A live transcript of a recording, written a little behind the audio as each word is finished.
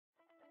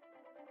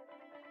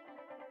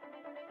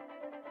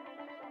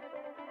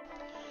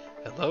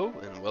Hello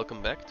and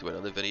welcome back to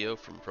another video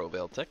from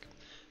ProVail Tech.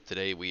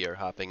 Today we are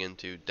hopping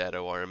into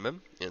Datto RMM,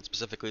 and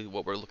specifically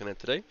what we're looking at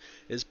today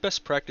is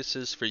best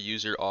practices for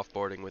user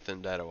offboarding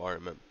within Datto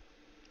RMM.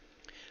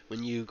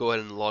 When you go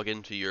ahead and log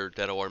into your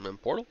Datto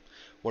RMM portal,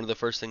 one of the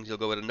first things you'll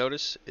go ahead and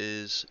notice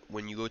is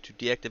when you go to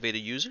deactivate a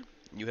user,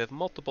 you have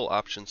multiple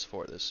options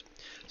for this.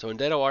 So in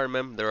Datto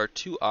RMM there are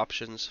two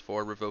options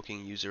for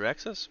revoking user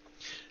access.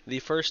 The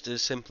first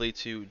is simply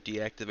to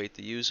deactivate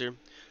the user.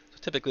 So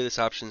typically this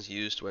option is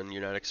used when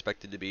you're not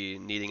expected to be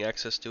needing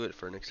access to it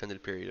for an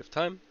extended period of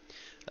time.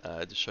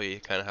 To show you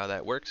kind of how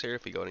that works here,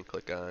 if we go ahead and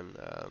click on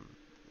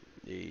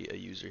a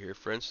user here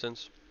for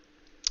instance,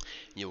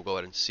 you'll go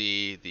ahead and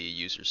see the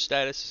user's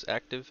status is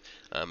active.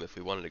 If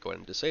we wanted to go ahead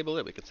and disable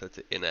it, we can set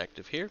it to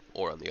inactive here,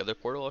 or on the other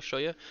portal I'll show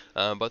you.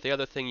 But the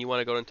other thing you want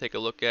to go ahead and take a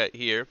look at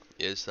here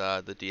is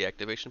the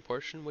deactivation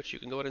portion, which you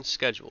can go ahead and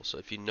schedule. So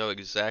if you know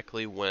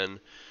exactly when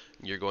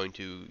you're going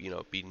to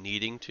be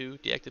needing to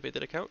deactivate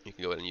that account, you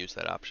can go ahead and use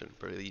that option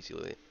pretty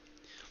easily.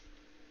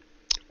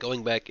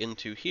 Going back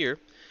into here,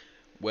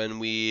 when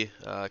we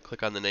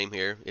click on the name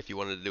here, if you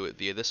wanted to do it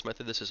via this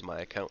method, this is my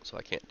account, so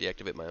I can't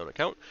deactivate my own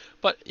account,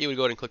 but you would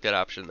go ahead and click that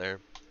option there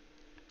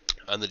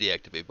on the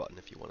deactivate button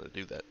if you wanted to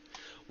do that.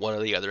 One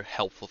of the other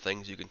helpful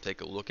things you can take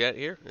a look at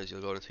here is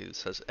you'll go and see this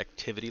says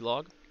activity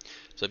log.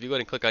 So if you go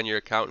ahead and click on your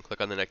account and click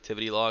on the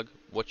activity log,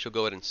 what you'll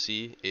go ahead and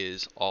see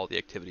is all the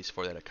activities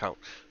for that account.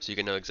 So you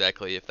can know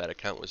exactly if that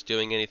account was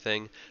doing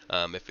anything,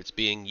 if it's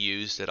being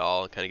used at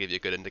all, and kind of give you a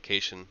good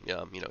indication,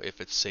 if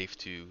it's safe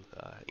to,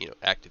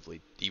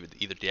 actively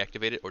either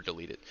deactivate it or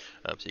delete it.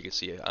 So you can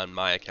see on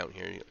my account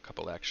here a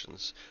couple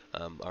actions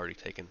already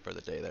taken for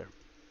the day there.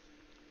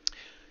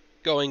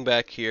 Going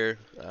back here,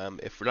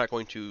 if we're not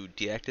going to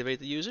deactivate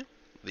the user,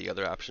 the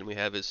other option we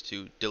have is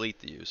to delete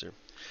the user.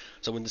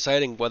 So when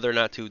deciding whether or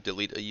not to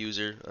delete a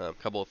user, a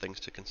couple of things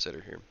to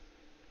consider here.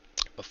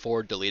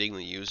 Before deleting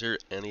the user,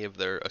 any of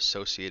their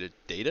associated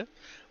data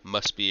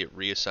must be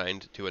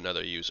reassigned to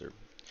another user.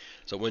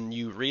 So when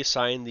you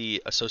reassign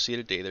the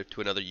associated data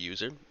to another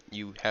user,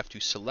 you have to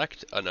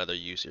select another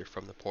user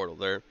from the portal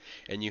there,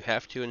 and you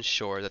have to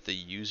ensure that the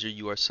user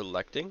you are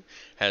selecting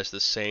has the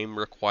same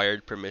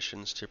required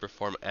permissions to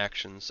perform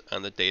actions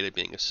on the data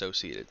being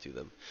associated to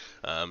them.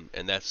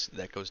 And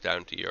that goes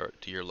down to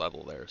your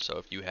level there. So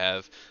if you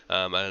have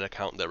an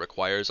account that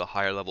requires a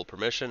higher level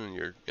permission and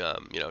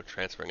you're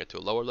transferring it to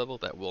a lower level,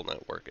 that will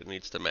not work. It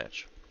needs to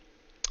match.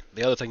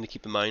 The other thing to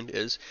keep in mind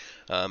is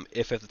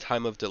if at the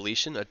time of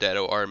deletion a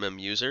Datto RMM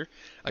user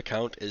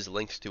account is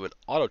linked to an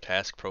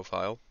Autotask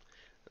profile,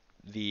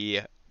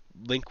 the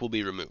link will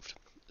be removed.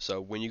 So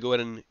when you go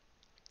ahead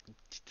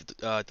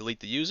and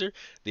delete the user,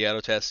 the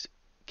Autotask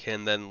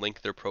can then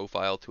link their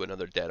profile to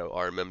another Datto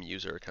RMM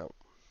user account.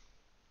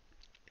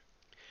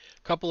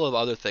 Couple of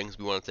other things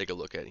we want to take a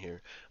look at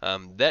here.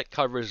 That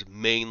covers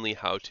mainly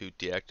how to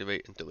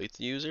deactivate and delete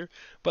the user,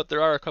 but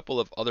there are a couple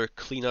of other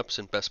cleanups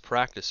and best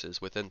practices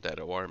within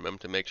Datto RMM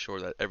to make sure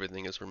that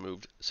everything is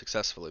removed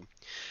successfully.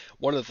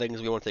 One of the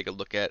things we want to take a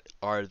look at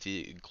are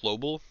the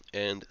global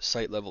and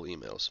site level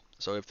emails.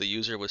 So if the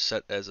user was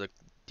set as a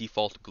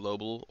default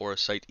global or a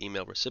site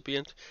email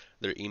recipient,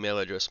 their email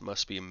address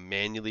must be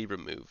manually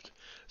removed.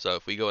 So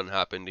if we go and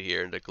hop into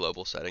here into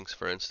global settings,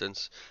 for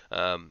instance,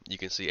 you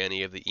can see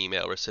any of the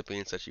email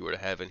recipients that you were to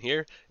have in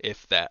here.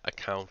 If that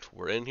account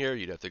were in here,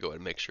 you'd have to go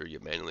and make sure you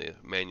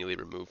manually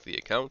remove the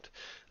account.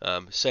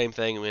 Same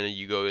thing when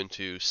you go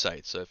into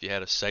sites. So if you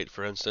had a site,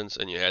 for instance,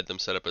 and you had them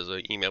set up as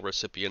an email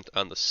recipient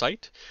on the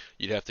site,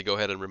 you'd have to go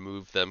ahead and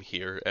remove them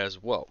here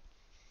as well.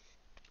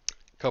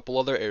 Couple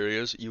other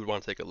areas you would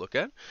want to take a look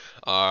at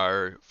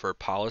are for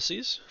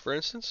policies, for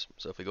instance.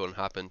 So if we go and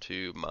hop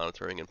into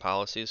monitoring and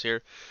policies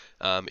here,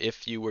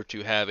 if you were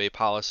to have a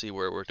policy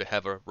where we're to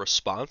have a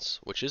response,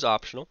 which is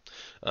optional,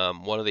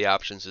 one of the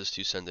options is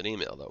to send an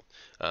email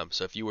though.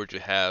 So if you were to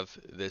have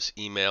this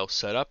email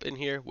set up in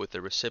here with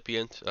the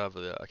recipient of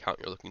the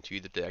account you're looking to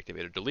either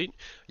deactivate or delete,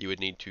 you would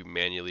need to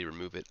manually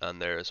remove it on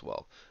there as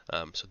well.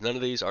 So none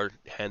of these are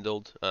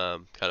handled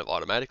kind of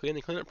automatically in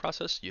the cleanup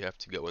process. You have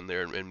to go in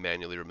there and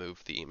manually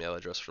remove the email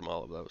address from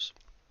all of those.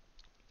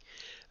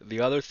 The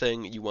other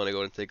thing you want to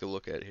go and take a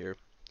look at here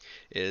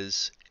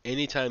is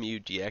anytime you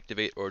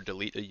deactivate or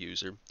delete a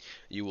user,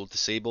 you will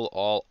disable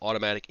all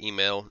automatic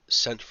email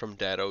sent from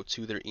Datto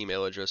to their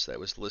email address that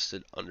was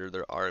listed under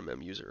their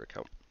RMM user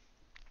account.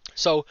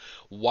 So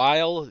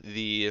while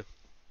the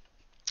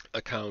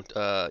account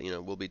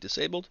will be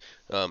disabled,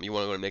 you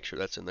want to go and make sure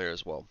that's in there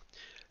as well.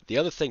 The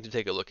other thing to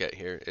take a look at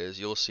here is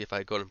you'll see if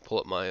I go and pull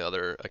up my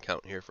other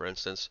account here, for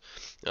instance,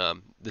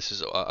 this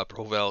is a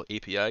ProVail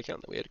API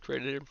account that we had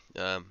created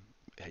here.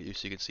 So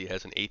you can see it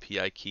has an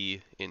API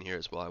key in here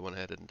as well. I went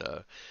ahead and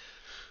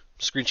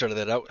screenshotted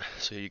that out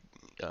so you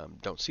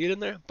don't see it in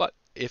there. But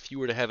if you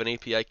were to have an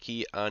API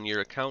key on your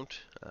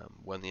account,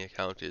 when the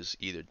account is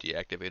either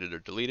deactivated or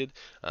deleted,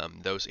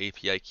 those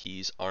API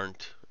keys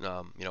aren't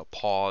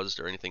paused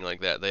or anything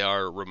like that. They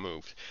are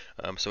removed.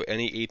 So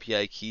any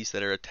API keys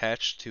that are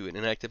attached to an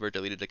inactive or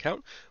deleted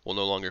account will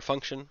no longer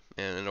function,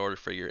 and in order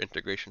for your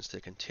integrations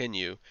to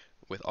continue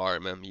with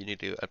RMM, you need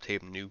to obtain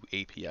new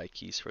API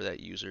keys for that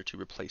user to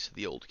replace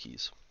the old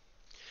keys.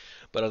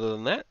 But other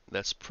than that,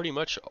 that's pretty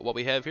much what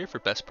we have here for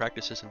best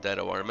practices in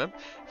Datto RMM.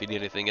 If you need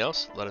anything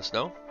else, let us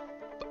know.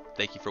 But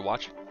thank you for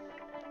watching.